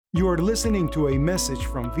You are listening to a message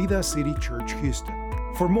from Vida City Church, Houston.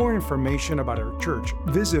 For more information about our church,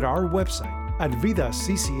 visit our website at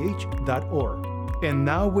vidacch.org. And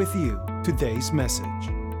now with you, today's message.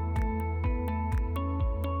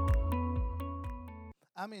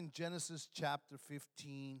 I'm in Genesis chapter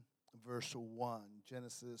 15, verse 1.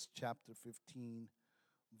 Genesis chapter 15,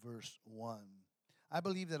 verse 1. I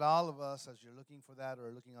believe that all of us, as you're looking for that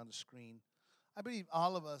or looking on the screen, I believe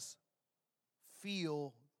all of us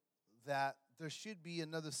feel that there should be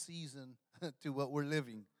another season to what we're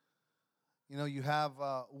living. You know, you have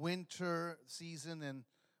winter season, and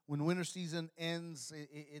when winter season ends,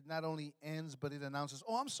 it not only ends, but it announces,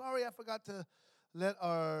 oh, I'm sorry, I forgot to let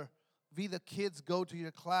our Vida kids go to your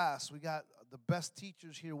class. We got the best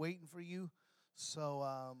teachers here waiting for you.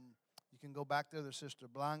 So you can go back there. There's Sister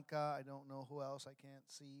Blanca. I don't know who else I can't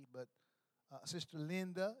see, but Sister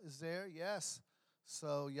Linda is there, yes.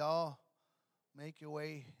 So y'all make your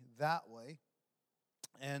way that way.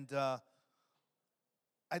 And I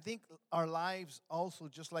think our lives also,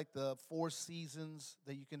 just like the 4 seasons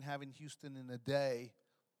that you can have in Houston in a day,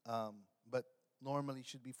 but normally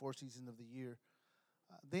should be 4 seasons of the year,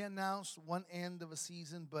 they announce one end of a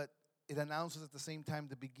season, but it announces at the same time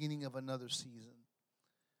the beginning of another season.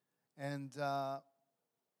 And I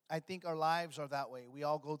think our lives are that way. We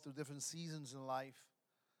all go through different seasons in life,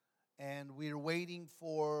 and we're waiting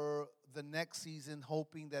for the next season,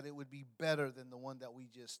 hoping that it would be better than the one that we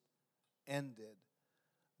just ended.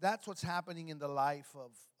 That's what's happening in the life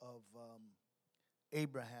of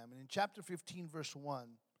Abraham. And in chapter 15, verse 1,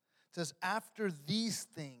 it says, after these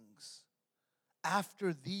things,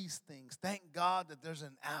 thank God that there's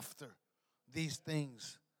an after these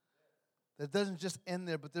things. That doesn't just end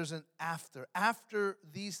there, but there's an after. After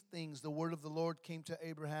these things, the word of the Lord came to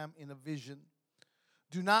Abraham in a vision.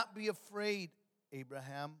 Do not be afraid,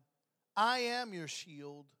 Abraham. I am your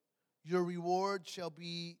shield. Your reward shall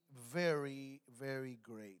be very, very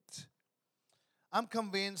great. I'm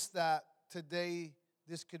convinced that today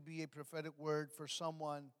this could be a prophetic word for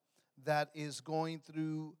someone that is going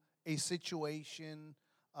through a situation,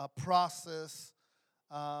 a process,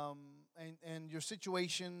 and your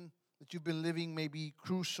situation that you've been living may be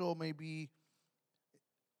crucial, may be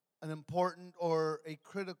an important or a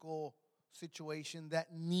critical situation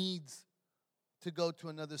that needs to go to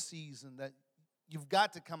another season, that you've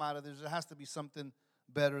got to come out of this. There has to be something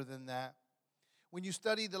better than that. When you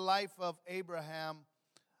study the life of Abraham,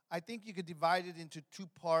 I think you could divide it into 2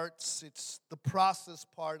 parts. It's the process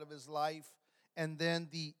part of his life, and then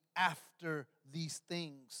the after these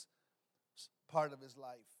things part of his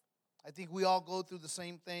life. I think we all go through the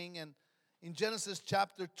same thing, and in Genesis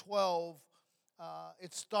chapter 12,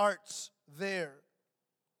 it starts there.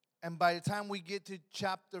 And by the time we get to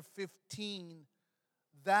chapter 15,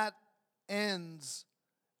 that ends,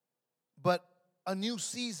 but a new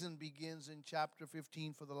season begins in chapter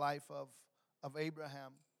 15 for the life of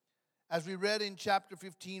Abraham. As we read in chapter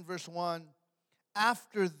 15, verse 1,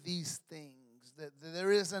 after these things, that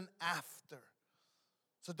there is an after.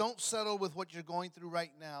 So don't settle with what you're going through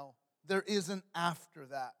right now. There is an after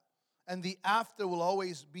that. And the after will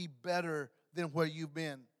always be better than where you've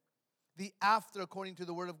been. The after, according to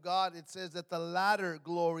the Word of God, it says that the latter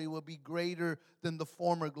glory will be greater than the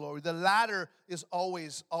former glory. The latter is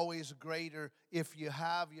always, always greater if you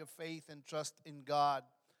have your faith and trust in God.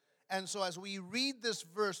 And so as we read this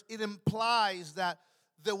verse, it implies that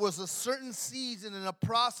there was a certain season and a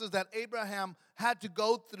process that Abraham had to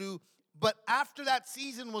go through, but after that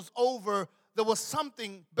season was over, there was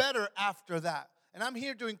something better after that. And I'm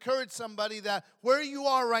here to encourage somebody that where you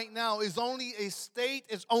are right now is only a state,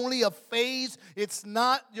 it's only a phase. It's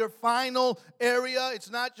not your final area,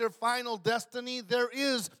 it's not your final destiny. There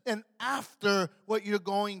is an after what you're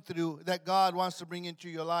going through that God wants to bring into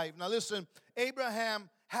your life. Now listen, Abraham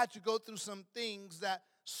had to go through some things that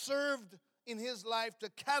served in his life to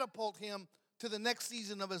catapult him to the next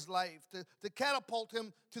season of his life, to catapult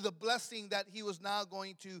him to the blessing that he was now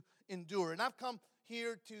going to endure. And I've come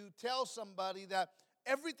here to tell somebody that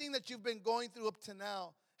everything that you've been going through up to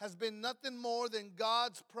now has been nothing more than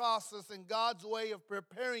God's process and God's way of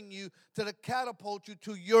preparing you to catapult you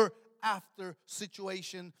to your after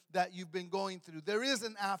situation that you've been going through. There is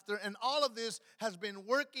an after, and all of this has been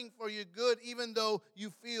working for your good, even though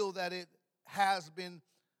you feel that it has been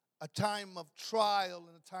a time of trial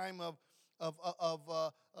and a time of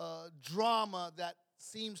drama that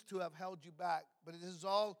seems to have held you back. But it is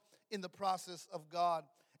all in the process of God.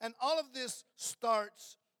 And all of this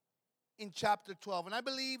starts in chapter 12. And I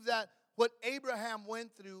believe that what Abraham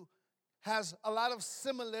went through has a lot of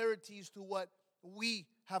similarities to what we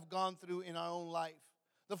have gone through in our own life.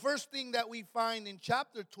 The first thing that we find in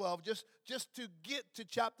chapter 12, just to get to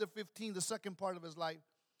chapter 15, the second part of his life,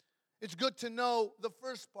 it's good to know the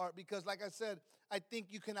first part because, like I said, I think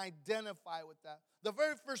you can identify with that. The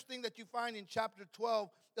very first thing that you find in chapter 12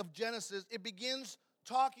 of Genesis, it begins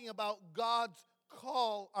talking about God's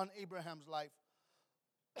call on Abraham's life.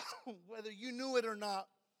 Whether you knew it or not,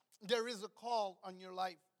 there is a call on your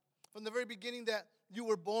life. From the very beginning that you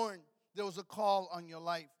were born, there was a call on your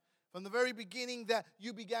life. From the very beginning that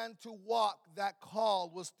you began to walk, that call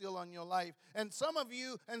was still on your life. And some of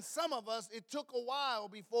you and some of us, it took a while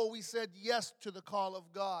before we said yes to the call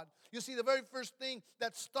of God. You see, the very first thing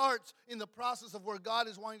that starts in the process of where God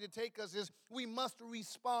is wanting to take us is we must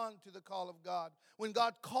respond to the call of God. When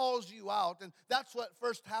God calls you out, and that's what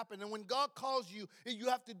first happened. And when God calls you, you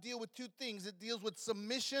have to deal with two things. It deals with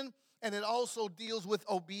submission, and it also deals with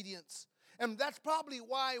obedience. And that's probably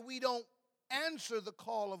why we don't answer the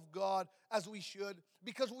call of God as we should,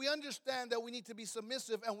 because we understand that we need to be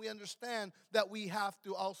submissive, and we understand that we have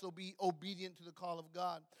to also be obedient to the call of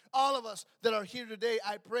God. All of us that are here today,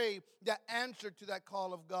 I pray that answer to that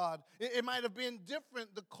call of God. It might have been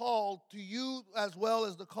different, the call to you as well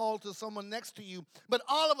as the call to someone next to you, but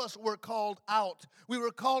all of us were called out. We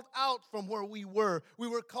were called out from where we were. We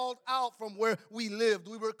were called out from where we lived.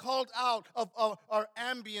 We were called out of our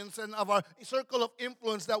ambience and of our circle of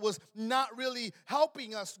influence that was not really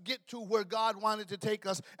helping us get to where God wanted to take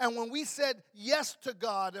us. And when we said yes to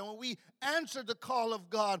God, and when we answered the call of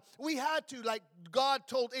God, we had to, like God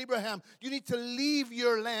told Abraham, you need to leave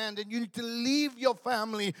your land and you need to leave your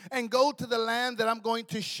family and go to the land that I'm going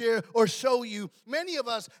to share or show you. Many of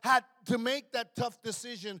us had to make that tough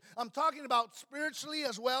decision. I'm talking about spiritually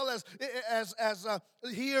as well as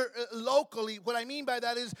here locally. What I mean by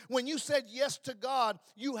that is when you said yes to God,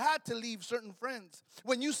 you had to leave certain friends.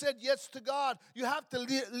 When you said yes to God, you have to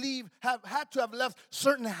had to have left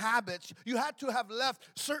certain habits. You had to have left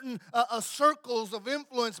certain circles of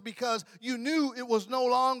influence because you knew it was no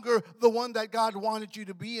longer the one that God wanted you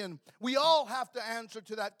to be in. We all have to answer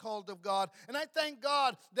to that call of God. And I thank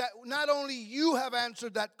God that not only you have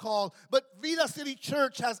answered that call, but Vida City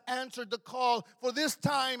Church has answered the call for this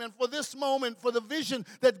time and for this moment, for the vision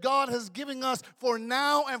that God has given us for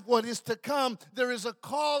now and what is to come. There is a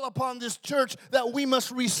call upon this church that we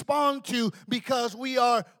must respond to because we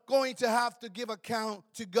are going to have to give account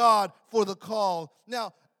to God for the call.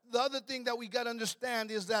 Now, the other thing that we got to understand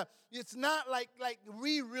is that it's not like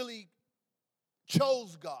we really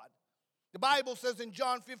chose God. The Bible says in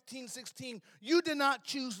John 15:16, you did not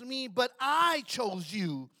choose me, but I chose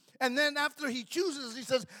you. And then after he chooses, he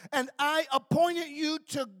says, and I appointed you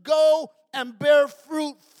to go and bear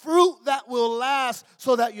fruit that will last,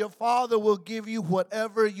 so that your Father will give you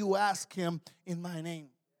whatever you ask him in my name.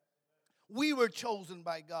 We were chosen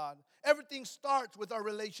by God. Everything starts with our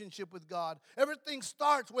relationship with God. Everything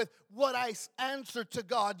starts with what I answer to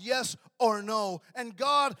God, yes or no. And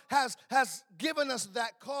God has given us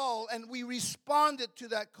that call, and we responded to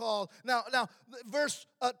that call. Now, verse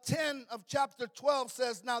 10 of chapter 12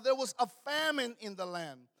 says, now there was a famine in the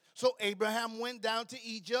land. So Abraham went down to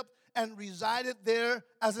Egypt and resided there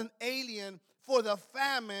as an alien, for the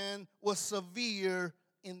famine was severe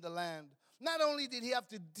in the land. Not only did he have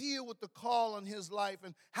to deal with the call on his life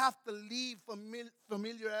and have to leave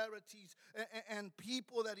familiarities and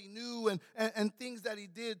people that he knew and things that he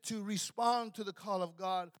did to respond to the call of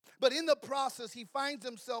God, but in the process, he finds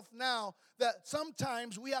himself now that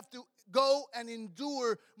sometimes we have to go and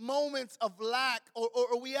endure moments of lack,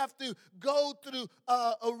 or we have to go through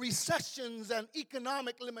recessions and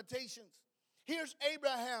economic limitations. Here's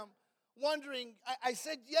Abraham wondering, I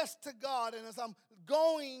said yes to God, and as I'm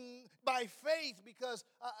going by faith, because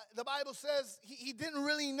the Bible says he didn't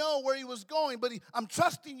really know where he was going, but I'm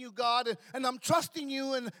trusting you, God, and I'm trusting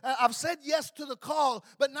you, and I've said yes to the call,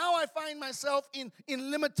 but now I find myself in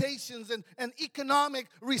limitations and economic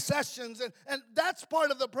recessions, and that's part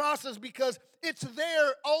of the process, because it's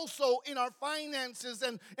there also in our finances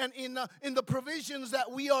and in the provisions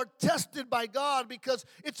that we are tested by God, because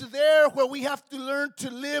it's there where we have to learn to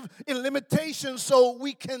live in limitations so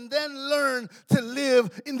we can then learn to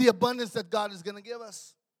live in the abundance that God is going to give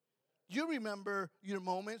us. You remember your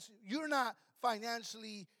moments. You're not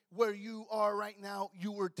financially where you are right now.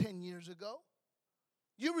 You were 10 years ago.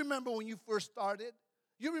 You remember when you first started.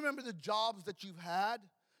 You remember the jobs that you've had.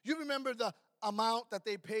 You remember the amount that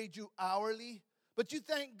they paid you hourly. But you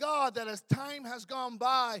thank God that as time has gone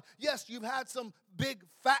by, yes, you've had some big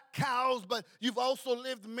fat cows, but you've also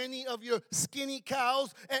lived many of your skinny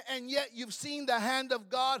cows, and yet you've seen the hand of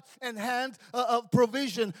God and hand of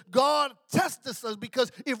provision. God tests us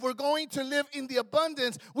because if we're going to live in the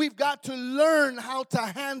abundance, we've got to learn how to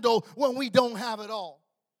handle when we don't have it all.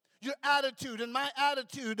 Your attitude and my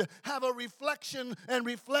attitude have a reflection and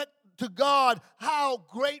reflect to God how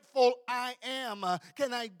grateful I am.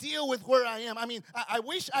 Can I deal with where I am? I mean, I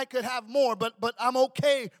wish I could have more, but I'm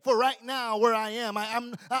okay for right now where I am.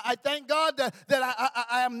 I thank God that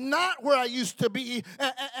I am not where I used to be,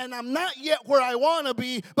 and I'm not yet where I want to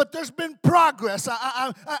be, but there's been progress.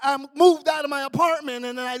 I moved out of my apartment,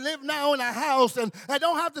 and I live now in a house, and I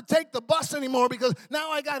don't have to take the bus anymore because now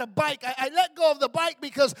I got a bike. I let go of the bike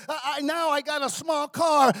because now I got a small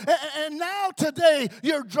car, and now today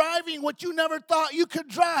you're driving what you never thought you could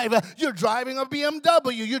drive. You're driving a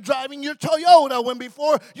BMW. You're driving your Toyota when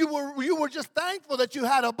before you were just thankful that you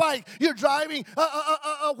had a bike. You're driving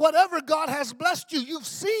whatever God has blessed you. You've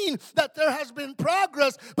seen that there has been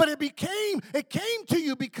progress, but it came to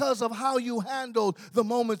you because of how you handled the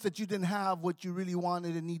moments that you didn't have what you really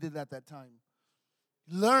wanted and needed at that time.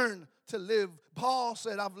 Learn to live. Paul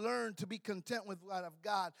said, I've learned to be content with what I've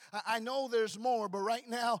got. I know there's more, but right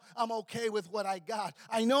now I'm okay with what I got.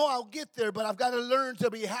 I know I'll get there, but I've got to learn to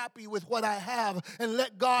be happy with what I have and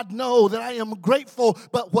let God know that I am grateful,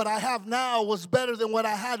 but what I have now was better than what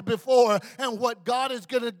I had before, and what God is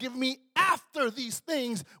going to give me after these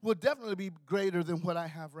things will definitely be greater than what I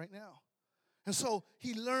have right now. And so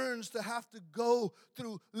he learns to have to go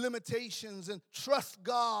through limitations and trust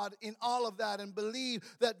God in all of that and believe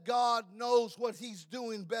that God knows what he's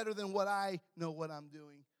doing better than what I know what I'm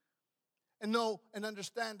doing. And know and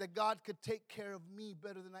understand that God could take care of me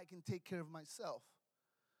better than I can take care of myself.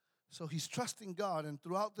 So he's trusting God. And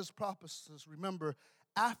throughout this process, remember,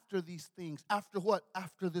 after these things, after what?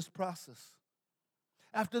 After this process.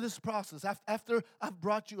 After this process, after I've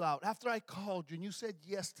brought you out, after I called you and you said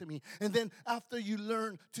yes to me, and then after you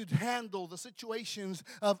learn to handle the situations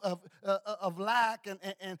of lack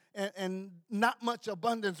and not much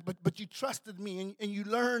abundance, but you trusted me and you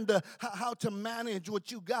learned how to manage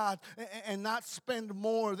what you got and not spend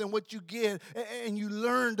more than what you get, and you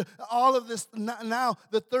learned all of this. Now,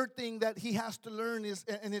 the third thing that he has to learn is,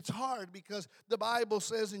 and it's hard because the Bible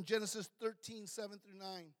says in Genesis 13, 7 through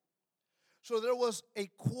 9, so there was a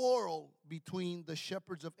quarrel between the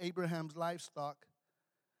shepherds of Abraham's livestock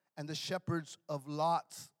and the shepherds of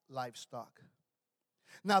Lot's livestock.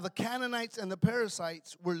 Now the Canaanites and the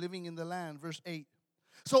Perizzites were living in the land. Verse 8.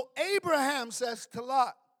 So Abraham says to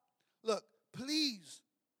Lot, look, please,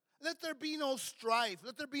 let there be no strife.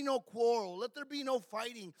 Let there be no quarrel. Let there be no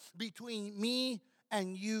fighting between me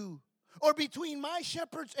and you, or between my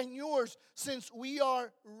shepherds and yours, since we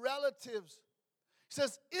are relatives. He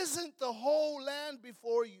says, isn't the whole land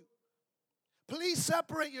before you? Please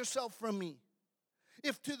separate yourself from me.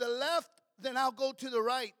 If to the left, then I'll go to the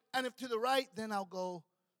right. And if to the right, then I'll go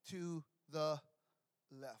to the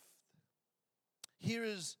left. Here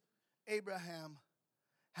is Abraham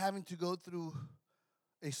having to go through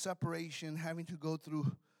a separation, having to go through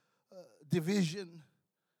division.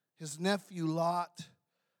 His nephew Lot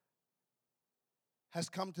has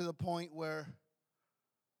come to the point where,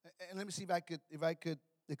 and let me see if I could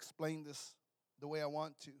explain this the way I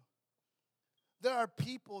want to. There are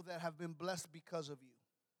people that have been blessed because of you.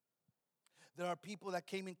 There are people that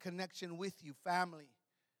came in connection with you, family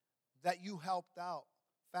that you helped out,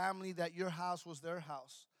 family that your house was their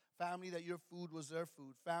house, family that your food was their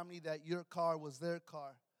food, family that your car was their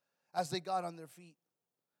car, as they got on their feet.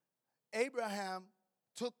 Abraham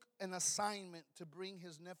took an assignment to bring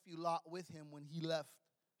his nephew Lot with him when he left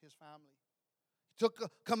his family. He took a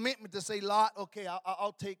commitment to say, Lot, okay,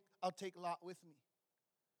 I'll take Lot with me.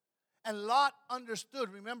 And Lot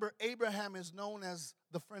understood. Remember, Abraham is known as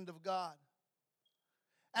the friend of God.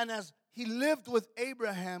 And as he lived with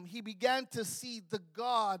Abraham, he began to see the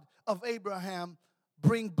God of Abraham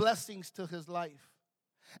bring blessings to his life.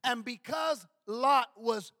 And because Lot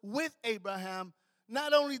was with Abraham,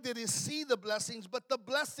 not only did he see the blessings, but the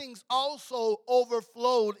blessings also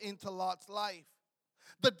overflowed into Lot's life.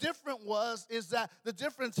 The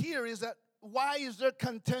difference here is that why is there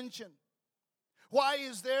contention? Why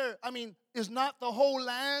is there, is not the whole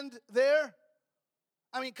land there?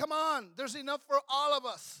 Come on, there's enough for all of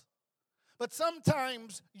us. But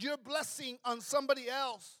sometimes your blessing on somebody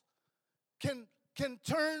else can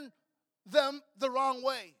turn them the wrong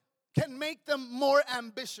way, can make them more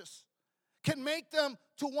ambitious, can make them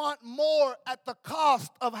to want more at the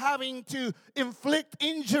cost of having to inflict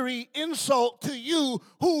injury, insult to you,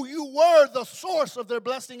 who you were the source of their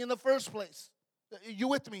blessing in the first place. You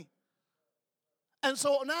with me? And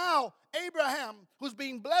so now Abraham, who's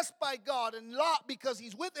being blessed by God, and Lot, because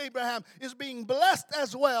he's with Abraham, is being blessed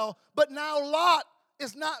as well. But now Lot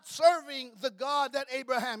is not serving the God that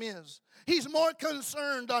Abraham is. He's more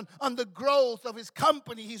concerned on the growth of his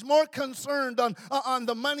company. He's more concerned on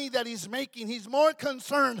the money that he's making. He's more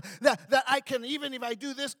concerned that I can, even if I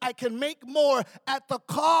do this, I can make more at the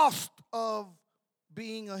cost of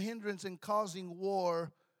being a hindrance and causing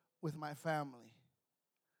war with my family.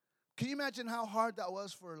 Can you imagine how hard that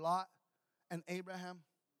was for Lot and Abraham?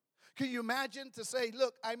 Can you imagine to say,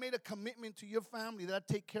 look, I made a commitment to your family that I'd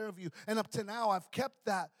take care of you, and up to now I've kept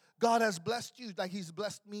that. God has blessed you like he's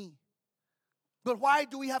blessed me. But why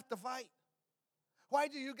do we have to fight? Why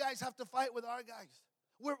do you guys have to fight with our guys?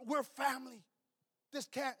 We're family. This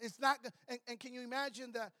can't, it's not, and can you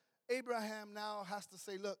imagine that Abraham now has to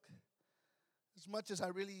say, look, as much as I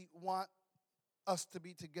really want us to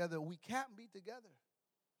be together, we can't be together.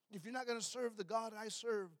 If you're not going to serve the God I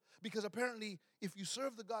serve, because apparently if you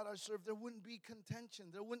serve the God I serve, there wouldn't be contention.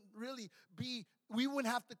 There wouldn't really be, we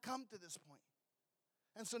wouldn't have to come to this point.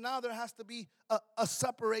 And so now there has to be a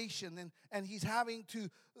separation, and he's having to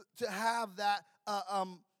have that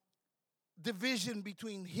division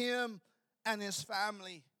between him and his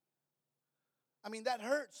family. I mean, that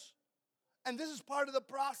hurts. And this is part of the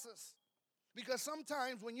process. Because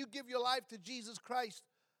sometimes when you give your life to Jesus Christ,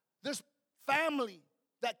 there's family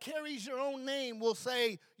that carries your own name will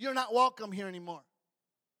say, you're not welcome here anymore.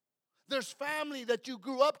 There's family that you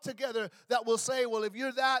grew up together that will say, well, if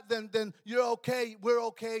you're that, then you're okay, we're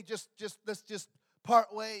okay, let's just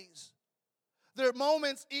part ways. There are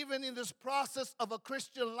moments even in this process of a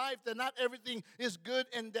Christian life that not everything is good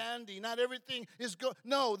and dandy. Not everything is good.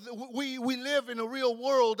 No, we live in a real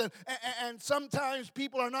world, and sometimes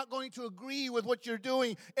people are not going to agree with what you're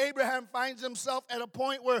doing. Abraham finds himself at a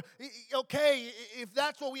point where, okay, if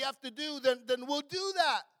that's what we have to do, then we'll do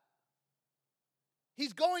that.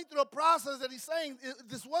 He's going through a process that he's saying,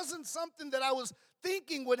 this wasn't something that I was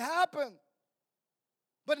thinking would happen.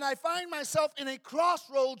 But I find myself in a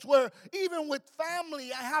crossroads where even with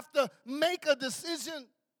family, I have to make a decision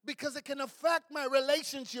because it can affect my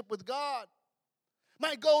relationship with God.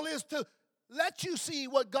 My goal is to let you see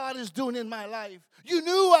what God is doing in my life. You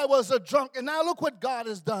knew I was a drunk, and now look what God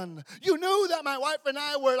has done. You knew that my wife and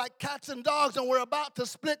I were like cats and dogs, and we're about to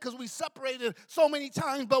split because we separated so many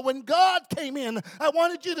times. But when God came in, I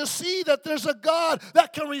wanted you to see that there's a God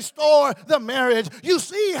that can restore the marriage. You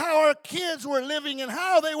see how our kids were living and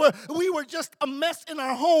how we were just a mess in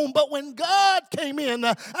our home. But when God came in,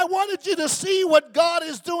 I wanted you to see what God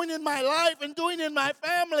is doing in my life and doing in my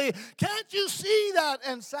family. Can't you see that?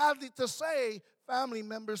 And sadly to say, family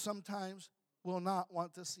members sometimes will not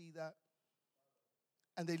want to see that.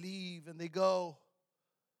 And they leave and they go.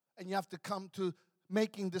 And you have to come to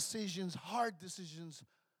making decisions, hard decisions,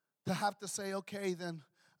 to have to say, okay, then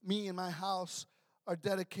me and my house are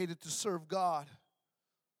dedicated to serve God.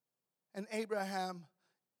 And Abraham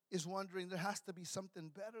is wondering, there has to be something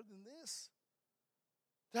better than this.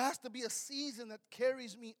 There has to be a season that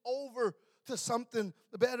carries me over to something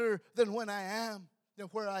better than where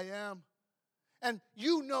I am. And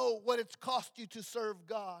you know what it's cost you to serve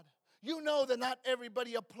God. You know that not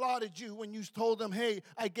everybody applauded you when you told them, hey,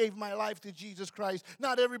 I gave my life to Jesus Christ.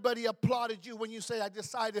 Not everybody applauded you when you say, I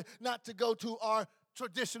decided not to go to our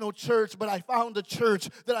traditional church, but I found a church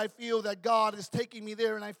that I feel that God is taking me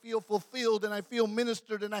there, and I feel fulfilled, and I feel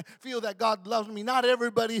ministered, and I feel that God loves me. Not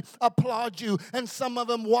everybody applauds you, and some of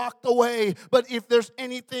them walked away. But if there's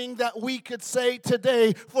anything that we could say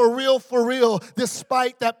today, for real,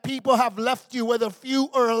 despite that people have left you, whether few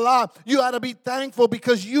or a lot, you ought to be thankful,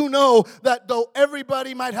 because you know that though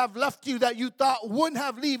everybody might have left you that you thought wouldn't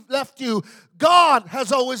have left you, God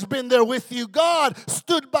has always been there with you. God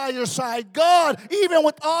stood by your side. God, even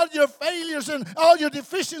with all your failures and all your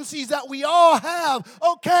deficiencies that we all have,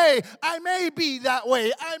 okay, I may be that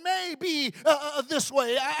way. I may be this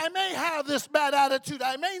way. I may have this bad attitude.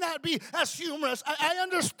 I may not be as humorous. I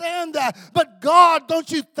understand that. But God,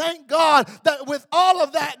 don't you thank God that with all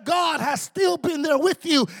of that, God has still been there with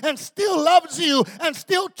you and still loves you and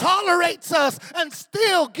still tolerates us and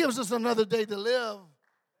still gives us another day to live.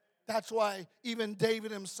 That's why even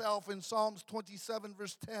David himself in Psalms 27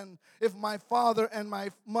 verse 10, if my father and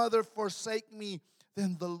my mother forsake me,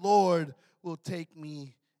 then the Lord will take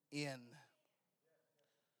me in.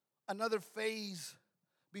 Another phase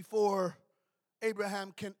before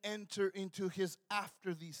Abraham can enter into his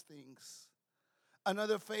after these things.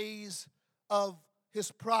 Another phase of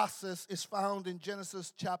his process is found in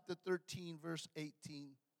Genesis chapter 13, verse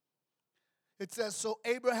 18. It says, "So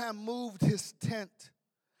Abraham moved his tent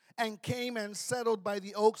and came and settled by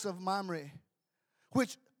the oaks of Mamre,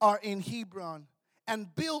 which are in Hebron,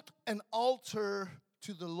 and built an altar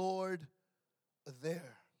to the Lord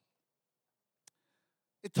there."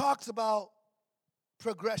 It talks about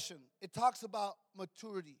progression. It talks about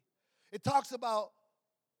maturity. It talks about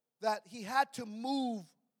that he had to move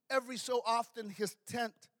every so often his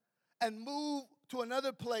tent and move to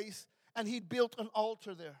another place, and he built an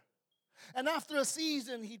altar there. And after a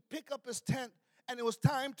season, he'd pick up his tent, and it was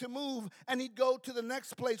time to move, and he'd go to the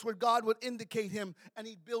next place where God would indicate him, and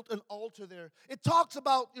he built an altar there. It talks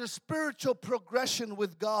about your spiritual progression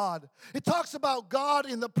with God. It talks about God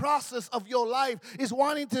in the process of your life is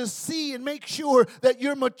wanting to see and make sure that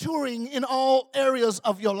you're maturing in all areas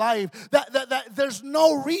of your life. That there's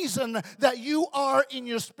no reason that you are in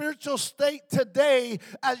your spiritual state today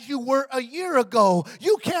as you were a year ago.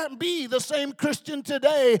 You can't be the same Christian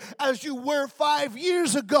today as you were 5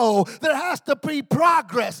 years ago. There has to be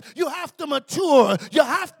progress. You have to mature. You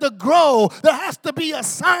have to grow. There has to be a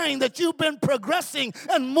sign that you've been progressing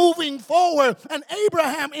and moving forward. And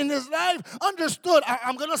Abraham in his life understood,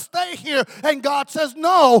 I'm going to stay here. And God says,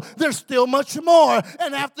 no, there's still much more.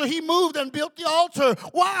 And after he moved and built the altar,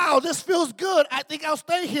 wow, this feels good. I think I'll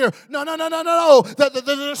stay here. No.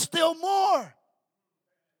 There's still more.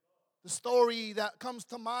 The story that comes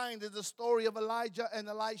to mind is the story of Elijah and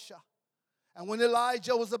Elisha. And when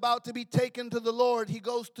Elijah was about to be taken to the Lord, he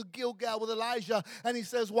goes to Gilgal with Elijah, and he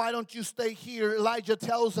says, why don't you stay here? Elijah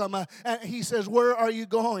tells him, and he says, where are you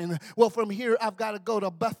going? Well, from here, I've got to go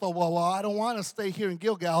to Bethel. Well, I don't want to stay here in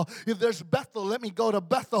Gilgal. If there's Bethel, let me go to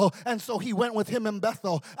Bethel. And so he went with him in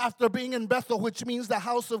Bethel. After being in Bethel, which means the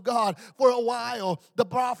house of God, for a while, the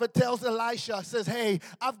prophet tells Elisha, says, hey,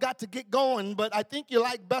 I've got to get going, but I think you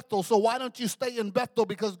like Bethel, so why don't you stay in Bethel,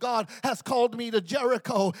 because God has called me to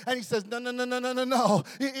Jericho. And he says, no.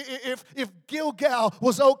 If Gilgal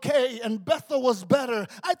was okay and Bethel was better,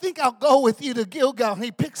 I think I'll go with you to Gilgal. And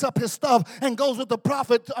he picks up his stuff and goes with the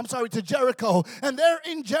prophet, to Jericho. And there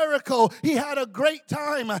in Jericho, he had a great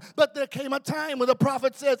time. But there came a time when the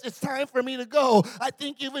prophet says, it's time for me to go. I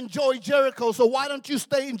think you've enjoyed Jericho, so why don't you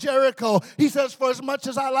stay in Jericho? He says, for as much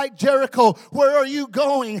as I like Jericho, where are you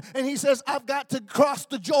going? And he says, I've got to cross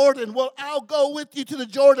the Jordan. Well, I'll go with you to the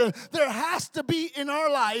Jordan. There has to be in our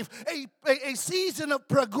life a season of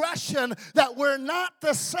progression, that we're not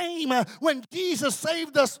the same when Jesus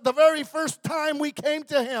saved us the very first time we came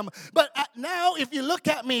to him. But now, if you look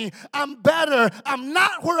at me, I'm better. I'm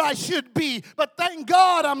not where I should be, but thank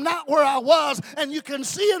God I'm not where I was. And you can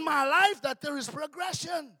see in my life that there is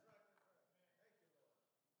progression.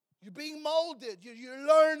 You're being molded. You're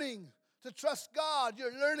learning to trust God.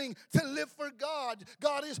 You're learning to live for God.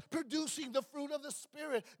 God is producing the fruit of the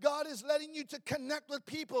Spirit. God is letting you to connect with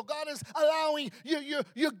people. God is allowing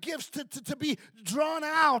your gifts to be drawn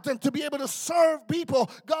out and to be able to serve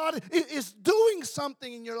people. God is doing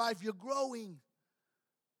something in your life. You're growing.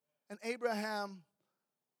 And Abraham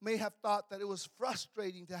may have thought that it was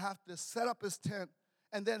frustrating to have to set up his tent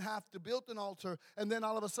and then have to build an altar, and then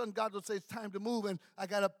all of a sudden God would say it's time to move, and I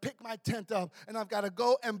got to pick my tent up, and I've got to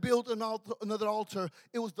go and build another altar.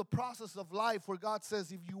 It was the process of life where God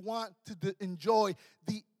says if you want to enjoy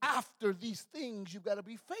the after these things, you've got to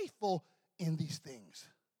be faithful in these things.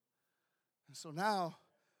 And so now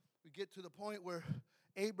we get to the point where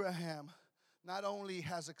Abraham not only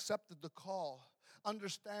has accepted the call,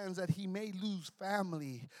 understands that he may lose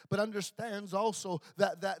family, but understands also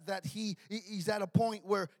that he's at a point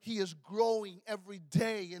where he is growing every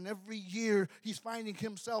day, and every year he's finding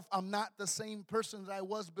himself, I'm not the same person that I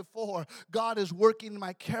was before. God is working in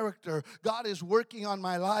my character. God is working on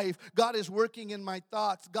my life. God is working in my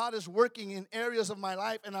thoughts. God is working in areas of my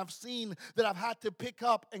life, and I've seen that I've had to pick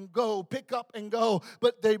up and go,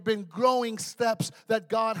 but they've been growing steps that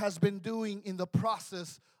God has been doing in the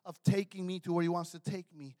process of taking me to where he wants to take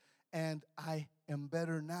me. And I am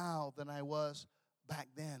better now than I was back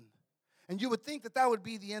then. And you would think that would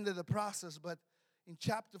be the end of the process, but in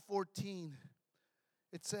chapter 14,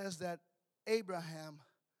 it says that Abraham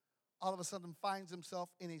all of a sudden finds himself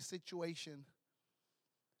in a situation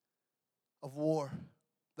of war.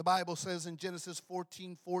 The Bible says in Genesis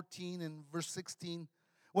 14:14 and verse 16,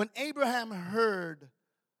 when Abraham heard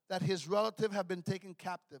that his relative had been taken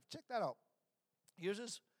captive, check that out.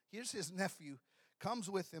 Here's his nephew, comes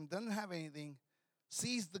with him, doesn't have anything,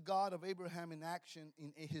 sees the God of Abraham in action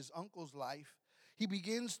in his uncle's life. he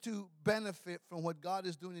begins to benefit from what God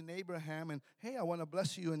is doing in Abraham. And, hey, I want to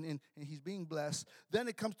bless you, and he's being blessed. Then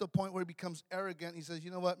it comes to a point where he becomes arrogant. He says,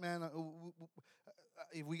 you know what, man,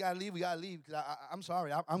 if we got to leave, we got to leave. Because I'm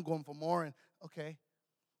sorry, I'm going for more. And, okay.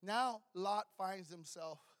 Now Lot finds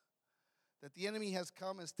himself that the enemy has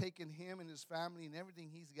come, has taken him and his family and everything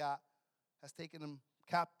he's got, has taken him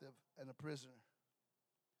captive and a prisoner.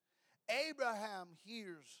 Abraham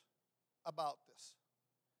hears about this.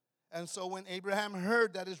 And so when Abraham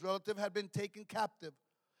heard that his relative had been taken captive,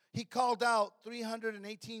 he called out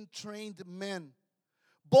 318 trained men,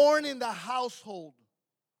 born in the household.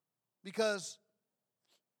 Because,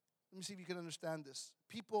 let me see if you can understand this.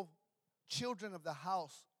 Children of the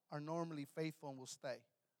house are normally faithful and will stay.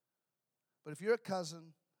 But if you're a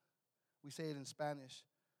cousin, we say it in Spanish,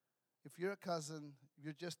 if you're a cousin,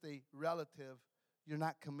 you're just a relative, you're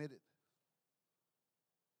not committed.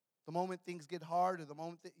 The moment things get hard or the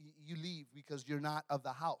moment that you leave because you're not of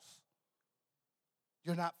the house.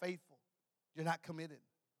 You're not faithful. You're not committed.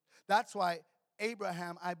 That's why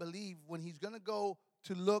Abraham, I believe, when he's going to go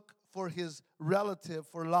to look for his relative,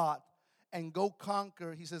 for Lot, and go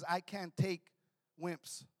conquer, he says, I can't take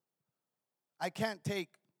wimps. I can't take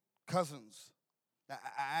cousins.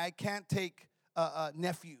 I can't take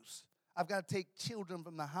nephews. I've got to take children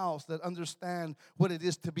from the house that understand what it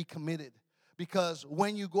is to be committed. Because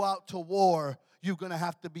when you go out to war, you're going to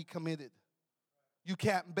have to be committed. You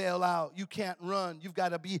can't bail out. You can't run. You've got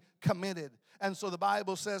to be committed. And so the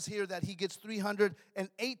Bible says here that he gets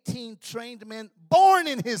 318 trained men born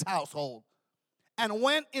in his household and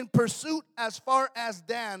went in pursuit as far as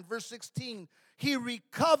Dan. Verse 16, he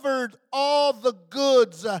recovered all the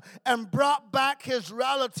goods and brought back his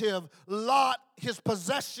relative Lot, his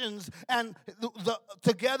possessions, and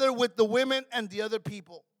together with the women and the other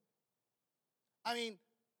people. I mean,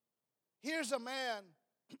 here's a man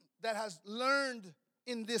that has learned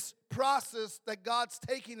in this process that God's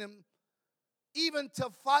taking him even to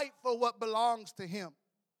fight for what belongs to him,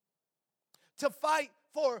 to fight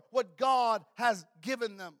for what God has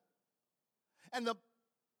given them. And the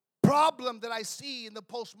problem that I see in the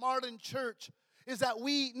postmodern church is that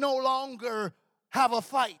we no longer have a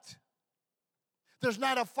fight. There's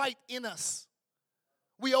not a fight in us.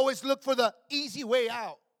 We always look for the easy way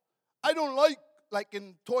out. I don't like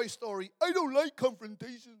in Toy Story, I don't like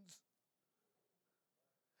confrontations.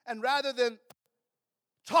 And rather than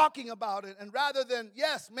talking about it, and rather than,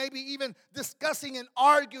 yes, maybe even discussing and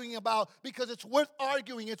arguing about, because it's worth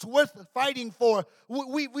arguing, it's worth fighting for,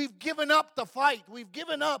 we've given up the fight. We've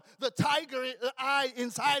given up the tiger eye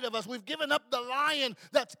inside of us. We've given up the lion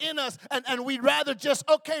that's in us, and we'd rather just,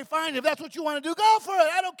 okay, fine, if that's what you want to do, go for it,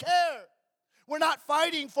 I don't care. We're not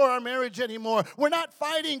fighting for our marriage anymore. We're not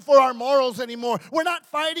fighting for our morals anymore. We're not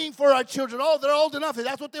fighting for our children. Oh, they're old enough. If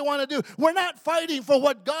that's what they want to do. We're not fighting for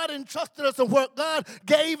what God entrusted us and what God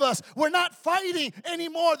gave us. We're not fighting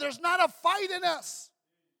anymore. There's not a fight in us.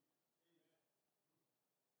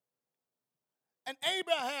 And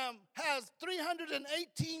Abraham has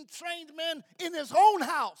 318 trained men in his own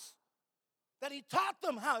house that he taught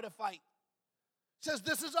them how to fight. Says,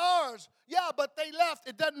 this is ours. Yeah, but they left.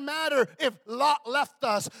 It doesn't matter if Lot left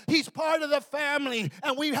us. He's part of the family,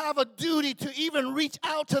 and we have a duty to even reach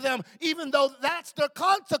out to them, even though that's the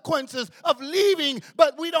consequences of leaving,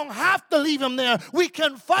 but we don't have to leave them there. We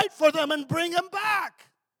can fight for them and bring them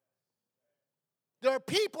back. There are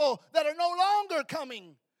people that are no longer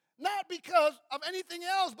coming. Not because of anything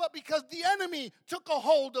else, but because the enemy took a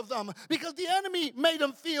hold of them. Because the enemy made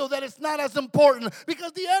them feel that it's not as important.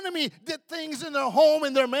 Because the enemy did things in their home,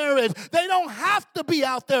 in their marriage. They don't have to be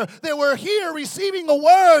out there. They were here receiving a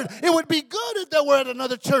word. It would be good if they were at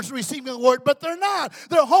another church receiving a word, but they're not.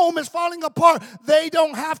 Their home is falling apart. They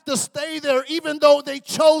don't have to stay there, even though they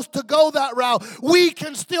chose to go that route. We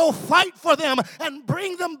can still fight for them and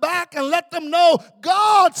bring them back and let them know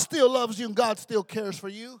God still loves you and God still cares for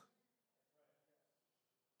you.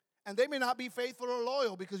 And they may not be faithful or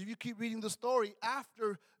loyal, because if you keep reading the story,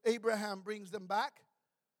 after Abraham brings them back,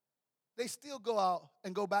 they still go out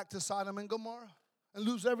and go back to Sodom and Gomorrah and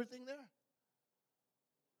lose everything there.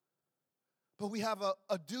 But we have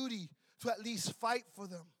a duty to at least fight for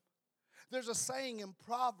them. There's a saying in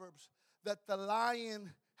Proverbs that the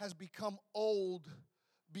lion has become old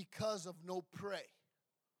because of no prey.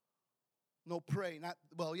 No prey.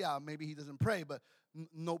 Maybe he doesn't pray, but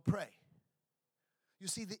no prey. You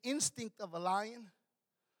see, the instinct of a lion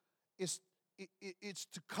is it's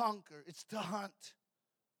to conquer, it's to hunt.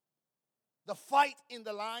 The fight in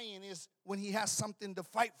the lion is when he has something to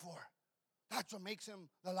fight for. That's what makes him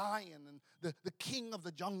the lion and the king of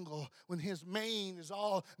the jungle, when his mane is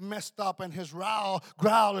all messed up and his growl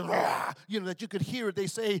is, that you could hear it, they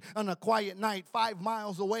say, on a quiet night 5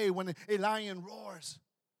 miles away when a lion roars.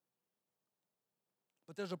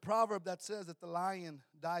 But there's a proverb that says that the lion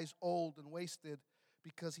dies old and wasted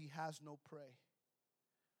because he has no prey.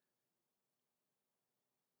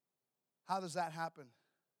 How does that happen?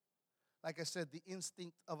 Like I said, the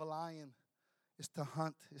instinct of a lion is to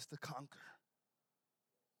hunt, is to conquer.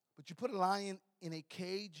 But you put a lion in a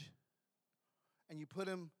cage and you put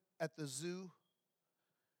him at the zoo,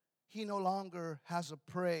 he no longer has a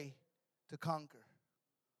prey to conquer.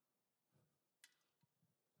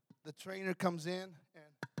 The trainer comes in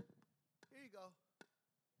and here you go.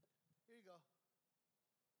 Here you go.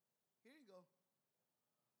 Here you go.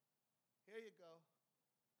 Here you go.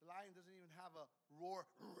 The lion doesn't even have a roar.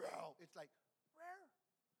 It's like,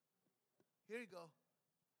 here you go.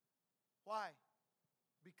 Why?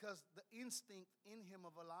 Because the instinct in him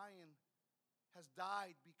of a lion has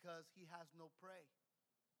died because he has no prey.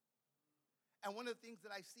 And one of the things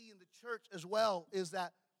that I see in the church as well is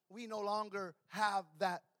that we no longer have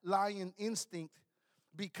that lion instinct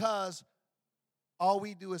because all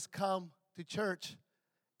we do is come to church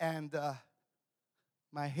and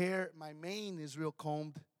my mane is real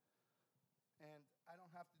combed, and I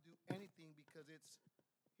don't have to do anything because it's,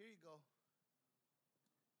 here you go.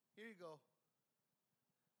 Here you go.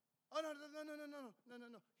 Oh, no.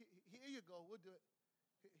 Here you go. We'll do it.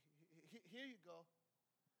 Here you go.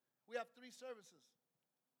 We have 3 services.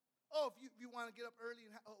 Oh, if you want to get up early,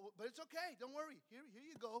 but it's okay. Don't worry. Here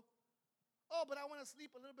you go. Oh, but I want to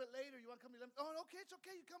sleep a little bit later. You want to come 11? Oh, okay, it's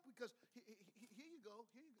okay. You come because here you go.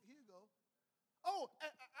 Here you go. Oh,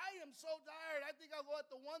 I am so tired. I think I'll go at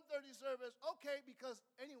the 1:30 service. Okay, because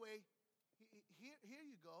anyway, here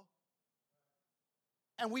you go.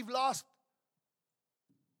 And we've lost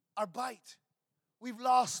our bite. We've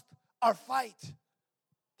lost our fight.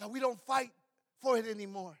 That we don't fight for it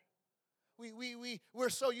anymore. We're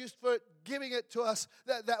so used to it giving it to us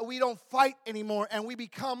that we don't fight anymore. And we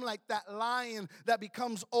become like that lion that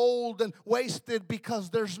becomes old and wasted because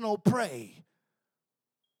there's no prey.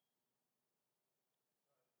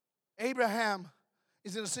 Abraham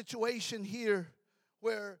is in a situation here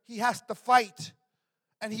where he has to fight,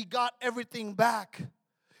 and he got everything back.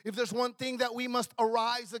 If there's one thing that we must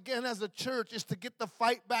arise again as a church, is to get the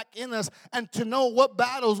fight back in us and to know what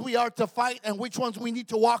battles we are to fight and which ones we need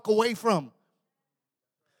to walk away from.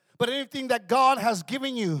 But anything that God has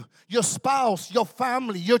given you, your spouse, your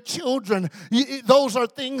family, your children, those are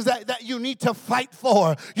things that you need to fight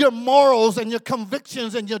for. Your morals and your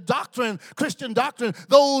convictions and your doctrine, Christian doctrine,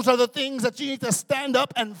 those are the things that you need to stand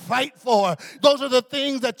up and fight for. Those are the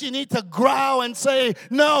things that you need to growl and say,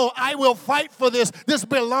 no, I will fight for this. This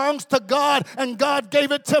belongs to God, and God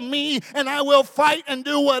gave it to me, and I will fight and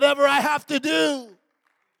do whatever I have to do.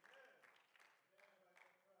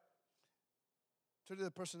 Turn to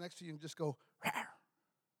the person next to you and just go, rawr.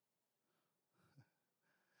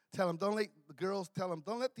 Tell them,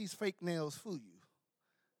 don't let these fake nails fool you.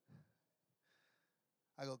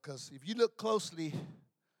 I go, because if you look closely,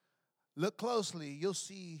 you'll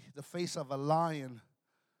see the face of a lion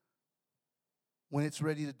when it's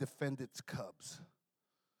ready to defend its cubs.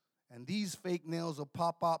 And these fake nails will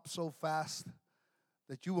pop up so fast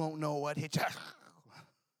that you won't know what hit you.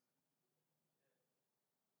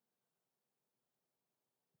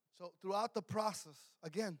 So throughout the process,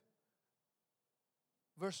 again,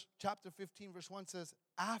 chapter 15, verse 1 says,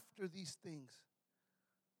 after these things.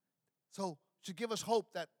 So to give us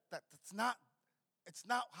hope that it's not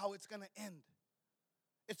how it's going to end.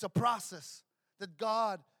 It's a process that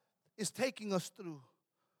God is taking us through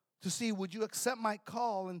to see, would you accept my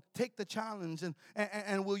call and take the challenge,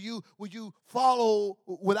 and will you follow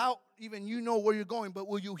without even you know where you're going, but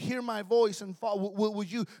will you hear my voice and follow? Will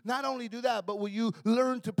you not only do that, but will you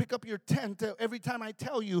learn to pick up your tent every time I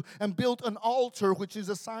tell you and build an altar, which is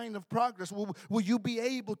a sign of progress? Will you be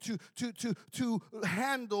able to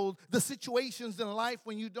handle the situations in life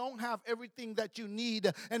when you don't have everything that you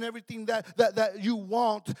need and everything that you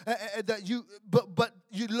want, but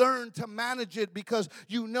you learn to manage it because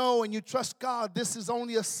you know and you trust God. This is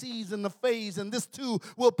only a season, a phase, and this too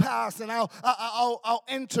will pass, and I'll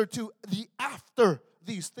enter to the after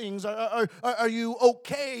these things. Are you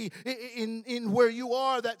okay in where you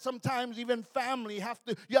are, that sometimes even family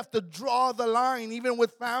you have to draw the line even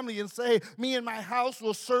with family and say, me and my house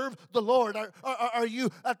will serve the Lord? Are you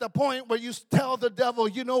at the point where you tell the devil,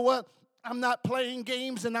 you know what, I'm not playing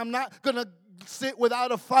games and I'm not going to sit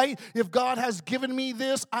without a fight. If God has given me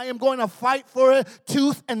this, I am going to fight for it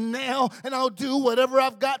tooth and nail, and I'll do whatever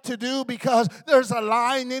I've got to do because there's a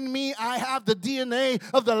lion in me. I have the DNA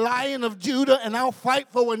of the Lion of Judah, and I'll fight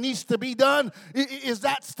for what needs to be done. Is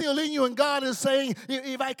that still in you? And God is saying,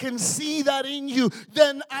 if I can see that in you,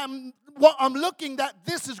 then I'm looking that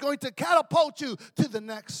this is going to catapult you to the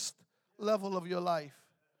next level of your life.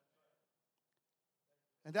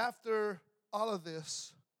 And after all of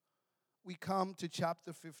this, we come to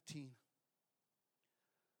chapter 15.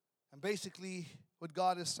 And basically, what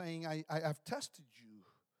God is saying, I've tested you.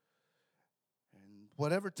 And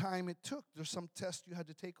whatever time it took, there's some tests you had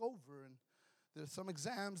to take over. And there's some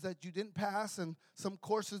exams that you didn't pass and some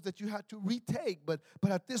courses that you had to retake. But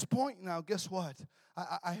at this point now, guess what?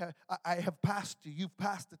 I have passed you. You've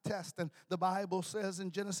passed the test. And the Bible says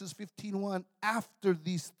in Genesis 15:1, after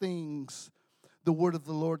these things, the word of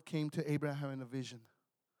the Lord came to Abraham in a vision.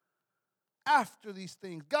 After these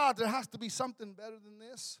things. God, there has to be something better than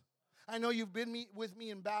this. I know you've been with me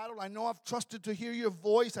in battle. I know I've trusted to hear your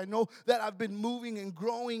voice. I know that I've been moving and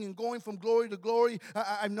growing and going from glory to glory.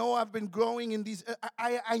 I know I've been growing in these.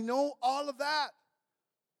 I know all of that.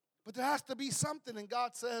 But there has to be something. And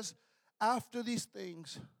God says, after these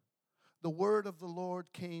things, the word of the Lord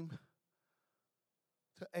came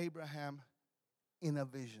to Abraham in a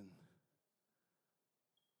vision.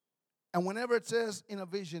 And whenever it says in a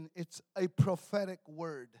vision, it's a prophetic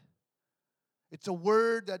word. It's a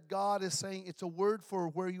word that God is saying, it's a word for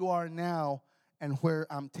where you are now and where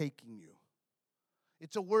I'm taking you.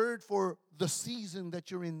 It's a word for the season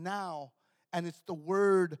that you're in now, and it's the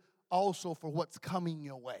word also for what's coming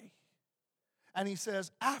your way. And he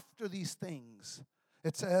says, after these things,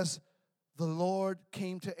 it says, the Lord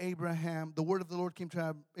came to Abraham, the word of the Lord came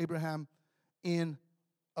to Abraham in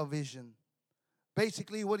a vision.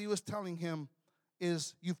 Basically, what he was telling him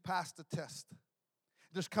is, you've passed the test.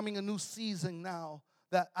 There's coming a new season now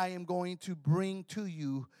that I am going to bring to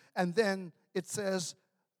you. And then it says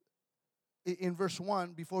in verse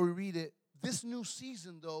 1, before we read it, this new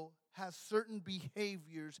season, though, has certain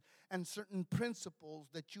behaviors and certain principles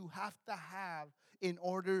that you have to have in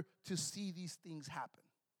order to see these things happen.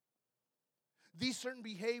 These certain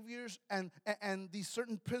behaviors and these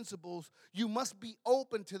certain principles, you must be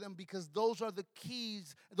open to them because those are the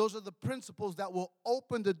keys, those are the principles that will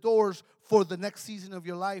open the doors for the next season of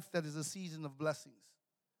your life that is a season of blessings.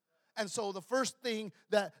 And so the first thing,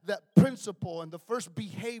 that principle and the first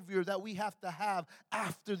behavior that we have to have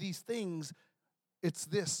after these things, it's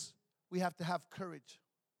this. We have to have courage.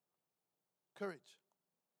 Courage.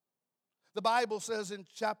 The Bible says in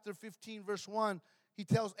chapter 15, verse 1, he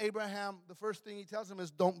tells Abraham, the first thing he tells him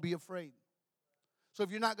is, don't be afraid. So if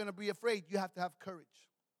you're not going to be afraid, you have to have courage.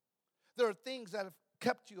 There are things that have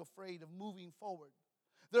kept you afraid of moving forward.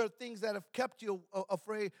 There are things that have kept you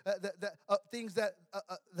afraid, things that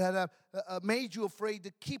have made you afraid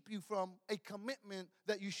to keep you from a commitment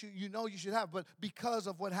that you should have. But because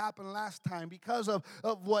of what happened last time, because of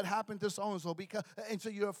what happened to so-and-so, and so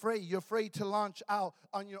you're afraid. You're afraid to launch out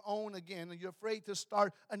on your own again. And you're afraid to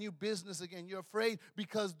start a new business again. You're afraid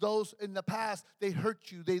because those in the past, they hurt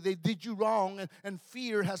you. They did you wrong. And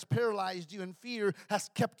fear has paralyzed you. And fear has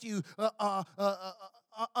kept you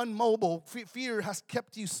unmobile. Fear has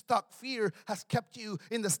kept you stuck. Fear has kept you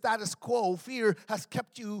in the status quo. Fear has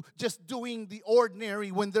kept you just doing the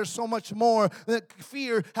ordinary when there's so much more.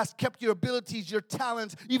 Fear has kept your abilities, your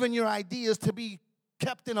talents, even your ideas to be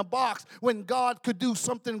kept in a box when God could do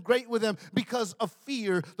something great with them because of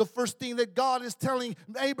fear. The first thing that God is telling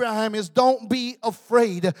Abraham is, don't be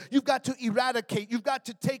afraid. You've got to eradicate. You've got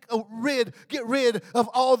to get rid of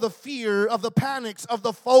all the fear, of the panics, of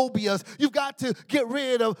the phobias. You've got to get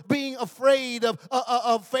rid of being afraid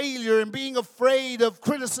of failure and being afraid of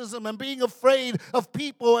criticism and being afraid of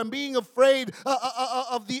people and being afraid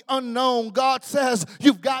of the unknown. God says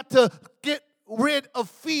you've got to get rid of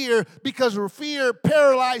fear because fear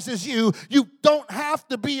paralyzes you. You don't have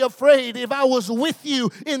to be afraid. If I was with you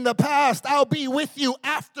in the past, I'll be with you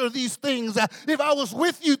after these things. If I was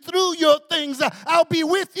with you through your things, I'll be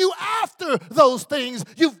with you after those things.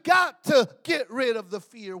 You've got to get rid of the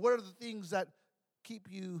fear. What are the things that keep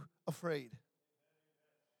you afraid?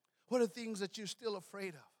 What are the things that you're still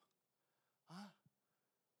afraid of?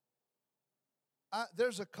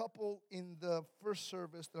 There's a couple in the first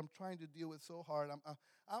service that I'm trying to deal with so hard.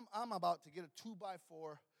 I'm about to get a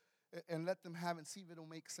 2x4 and let them have it and see if it'll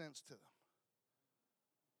make sense to them.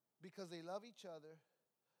 Because they love each other.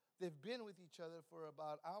 They've been with each other for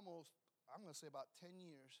about I'm going to say about 10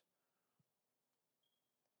 years.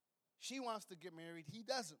 She wants to get married. He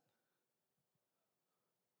doesn't.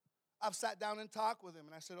 I've sat down and talked with him,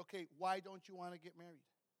 and I said, okay, why don't you want to get married?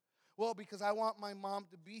 Well, because I want my mom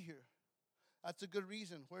to be here. That's a good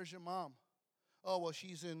reason. Where's your mom? Oh, well,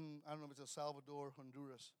 she's in, I don't know if it's El Salvador,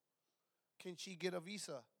 Honduras. Can she get a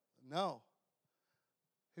visa? No.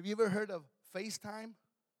 Have you ever heard of FaceTime?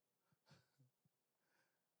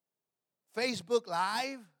 Facebook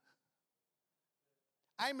Live?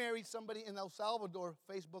 I married somebody in El Salvador,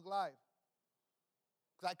 Facebook Live,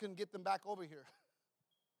 because I couldn't get them back over here.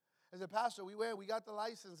 As a pastor, we got the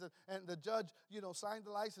license, and the judge, signed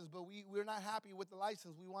the license, but we're not happy with the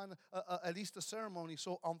license. We want at least a ceremony.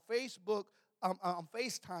 So on Facebook, on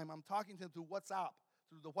FaceTime, I'm talking to them through WhatsApp,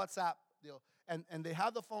 through the WhatsApp deal. And they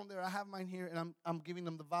have the phone there. I have mine here, and I'm giving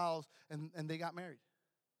them the vows, and they got married.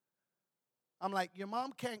 I'm like, your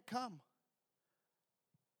mom can't come.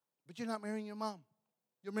 But you're not marrying your mom.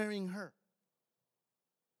 You're marrying her.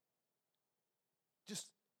 Just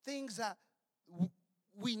things that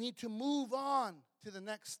we need to move on to the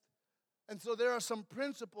next. And so there are some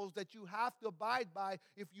principles that you have to abide by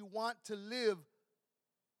if you want to live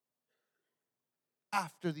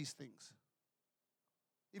after these things.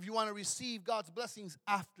 If you want to receive God's blessings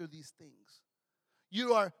after these things.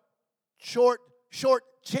 You are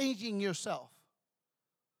short-changing yourself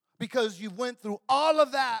because you went through all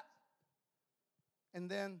of that, and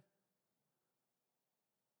then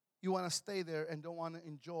you want to stay there and don't want to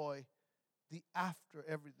enjoy the after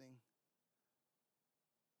everything.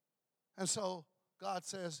 And so God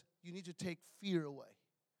says you need to take fear away.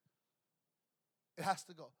 It has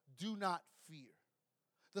to go. Do not fear.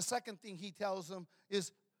 The second thing he tells them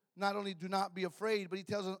is not only do not be afraid, but he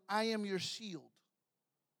tells them, I am your shield.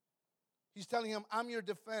 He's telling him, I'm your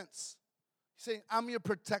defense. He's saying, I'm your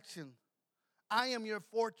protection. I am your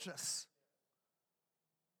fortress.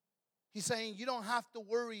 He's saying, you don't have to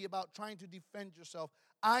worry about trying to defend yourself.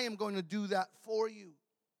 I am going to do that for you.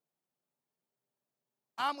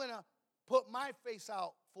 I'm going to put my face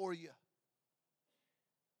out for you.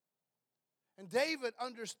 And David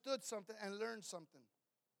understood something and learned something.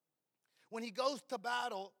 When he goes to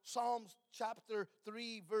battle, Psalms chapter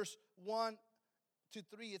 3, verse 1 to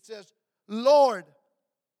 3, it says, Lord,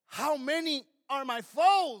 how many are my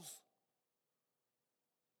foes?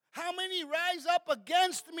 How many rise up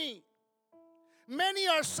against me? Many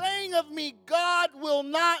are saying of me, God will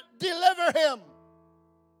not deliver him.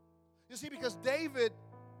 You see, because David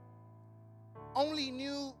only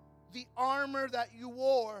knew the armor that you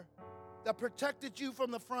wore that protected you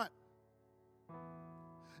from the front.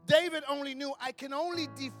 David only knew I can only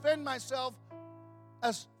defend myself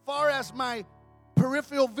as far as my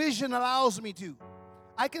peripheral vision allows me to.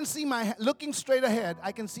 I can see looking straight ahead,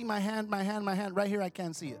 I can see my hand, right here, I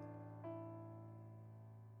can't see it.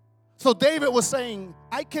 So David was saying,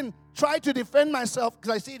 I can try to defend myself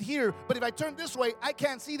because I see it here, but if I turn this way, I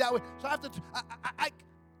can't see that way. So I have to,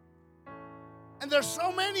 and there's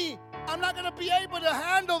so many, I'm not going to be able to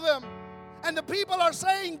handle them. And the people are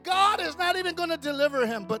saying, God is not even going to deliver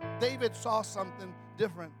him. But David saw something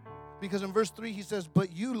different. Because in verse 3 he says,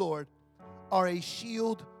 but you, Lord, are a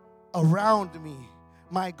shield around me,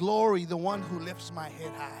 my glory, the one who lifts my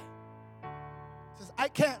head high. He says, I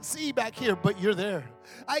can't see back here, but you're there.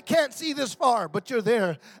 I can't see this far, but you're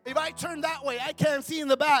there. If I turn that way, I can't see in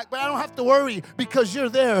the back, but I don't have to worry because you're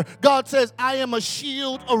there. God says, I am a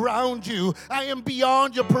shield around you. I am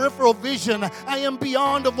beyond your peripheral vision. I am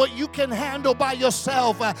beyond of what you can handle by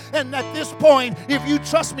yourself. And at this point, if you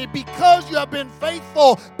trust me, because you have been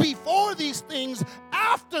faithful before these things,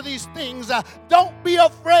 after these things, don't be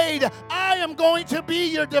afraid. I am going to be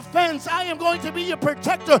your defense. I am going to be your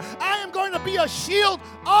protector. I am going to be a shield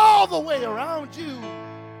all the way around you.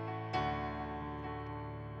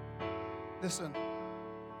 Listen,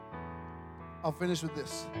 I'll finish with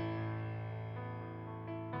this.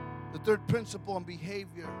 The third principle on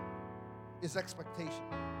behavior is expectation.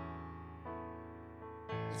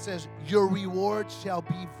 It says, your reward shall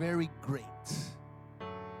be very great.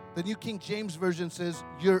 The New King James Version says,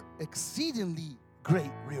 your exceedingly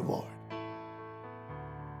great reward.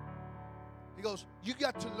 He goes, you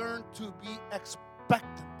got to learn to be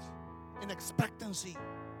expectant, in expectancy.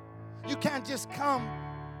 You can't just come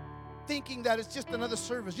thinking that it's just another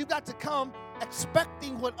service. You've got to come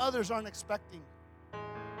expecting what others aren't expecting.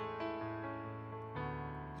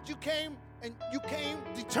 But you came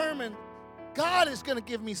determined, God is going to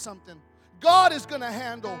give me something. God is going to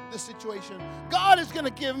handle this situation. God is going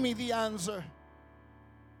to give me the answer.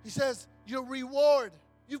 He says, your reward,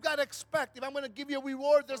 you've got to expect. If I'm going to give you a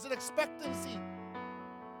reward, there's an expectancy.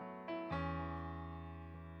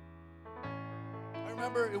 I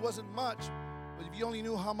remember it wasn't much, but if you only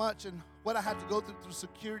knew how much and what I had to go through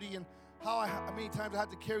security and how many times I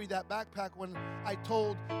had to carry that backpack when I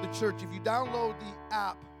told the church, if you download the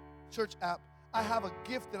app, church app, I have a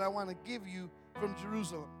gift that I want to give you from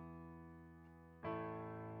Jerusalem.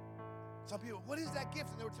 Some people, what is that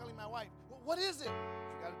gift? And they were telling my wife, what is it?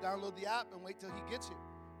 You got to download the app and wait till he gets here.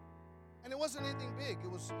 And it wasn't anything big. It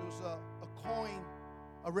was a coin,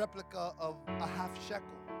 a replica of a half shekel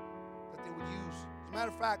that they would use. As a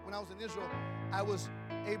matter of fact, when I was in Israel, I was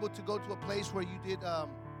able to go to a place where you did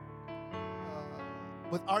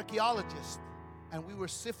with archaeologists, and we were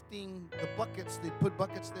sifting the buckets. They put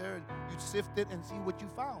buckets there, and you'd sift it and see what you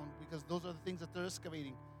found, because those are the things that they're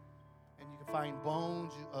excavating. And you can find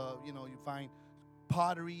bones, you find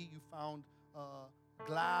pottery, you found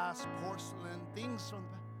glass, porcelain, things from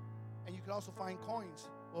that. And you could also find coins.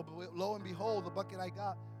 Well, lo and behold, the bucket I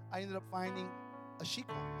got, I ended up finding a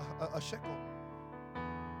shekel.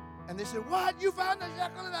 And they said, what? You found a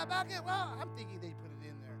shekel in that bucket? Well, I'm thinking they put it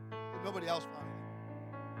in there. But nobody else found it.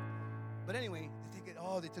 But anyway,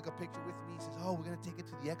 they took a picture with me. He says, we're going to take it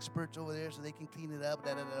to the experts over there so they can clean it up,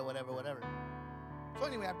 whatever. So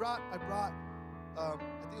anyway, I brought I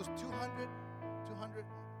think it was 200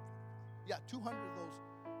 of those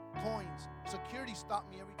coins. Security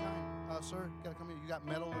stopped me every time. Sir, you got to come in. You got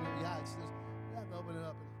metal in it? Yeah, it says, you have to open it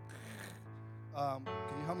up.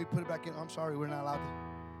 Can you help me put it back in? I'm sorry, we're not allowed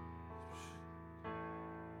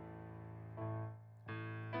to.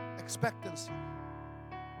 Expectancy.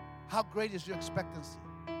 How great is your expectancy?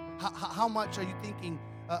 How much are you thinking,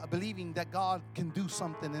 believing that God can do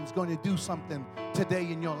something and is going to do something today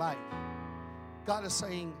in your life? God is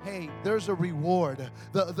saying, hey, there's a reward.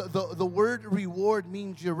 The word reward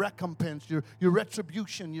means your recompense, your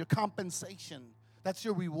retribution, your compensation. That's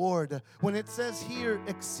your reward. When it says here,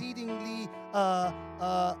 exceedingly,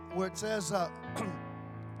 where it says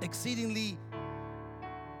exceedingly,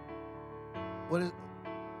 what is?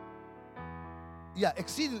 Yeah,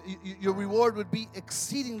 exceedingly. Your reward would be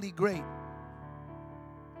exceedingly great.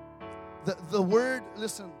 The word,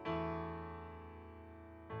 listen.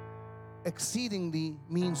 Exceedingly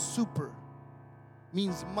means super,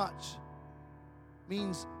 means much,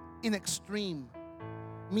 means in extreme,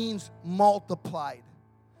 means multiplied.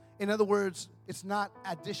 In other words, it's not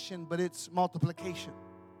addition, but it's multiplication.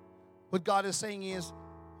 What God is saying is,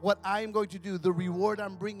 what I am going to do, the reward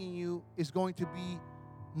I'm bringing you is going to be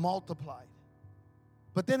multiplied.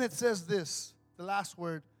 But then it says this, the last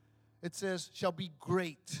word, it says, shall be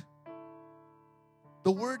great.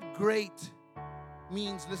 The word great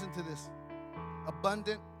means, listen to this,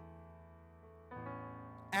 abundant,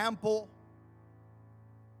 ample,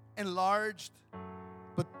 enlarged,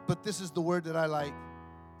 but this is the word that I like,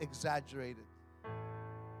 exaggerated.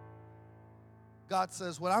 God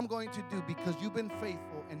says, what I'm going to do, because you've been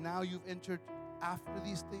faithful and now you've entered after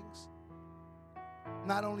these things,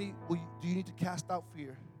 not only do you need to cast out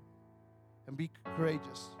fear and be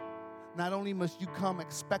courageous, not only must you come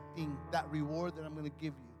expecting that reward that I'm going to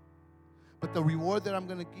give you, but the reward that I'm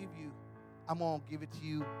going to give you, I'm going to give it to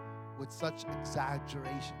you with such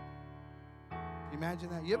exaggeration. Can you imagine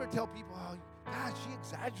that? You ever tell people, oh, God, she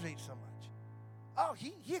exaggerates so much. Oh,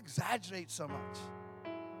 he exaggerates so much.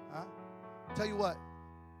 Huh? Tell you what,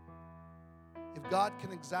 if God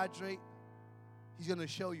can exaggerate, he's going to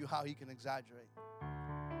show you how he can exaggerate.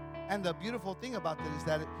 And the beautiful thing about that is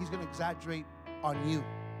that he's going to exaggerate on you.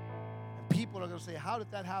 And people are going to say, how did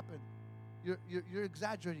that happen? You're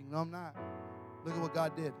exaggerating. No, I'm not. Look at what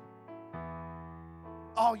God did.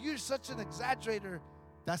 Oh, you're such an exaggerator.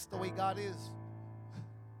 That's the way God is.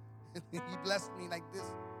 He blessed me like this.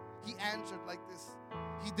 He answered like this.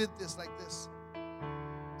 He did this like this.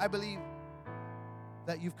 I believe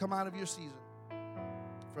that you've come out of your season.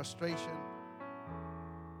 Frustration.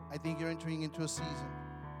 I think you're entering into a season.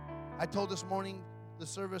 I told this morning, the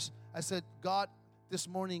service, I said, God, this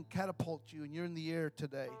morning catapult you and you're in the air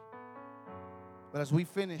today. But as we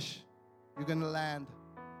finish, you're going to land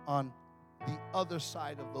on the other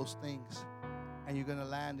side of those things. And you're going to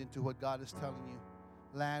land into what God is telling you.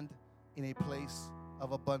 Land in a place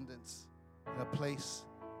of abundance. In a place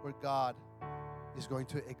where God is going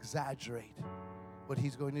to exaggerate what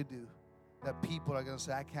he's going to do. That people are going to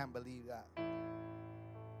say, I can't believe that.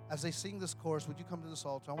 As they sing this chorus, would you come to this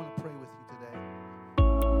altar? I want to pray with you today.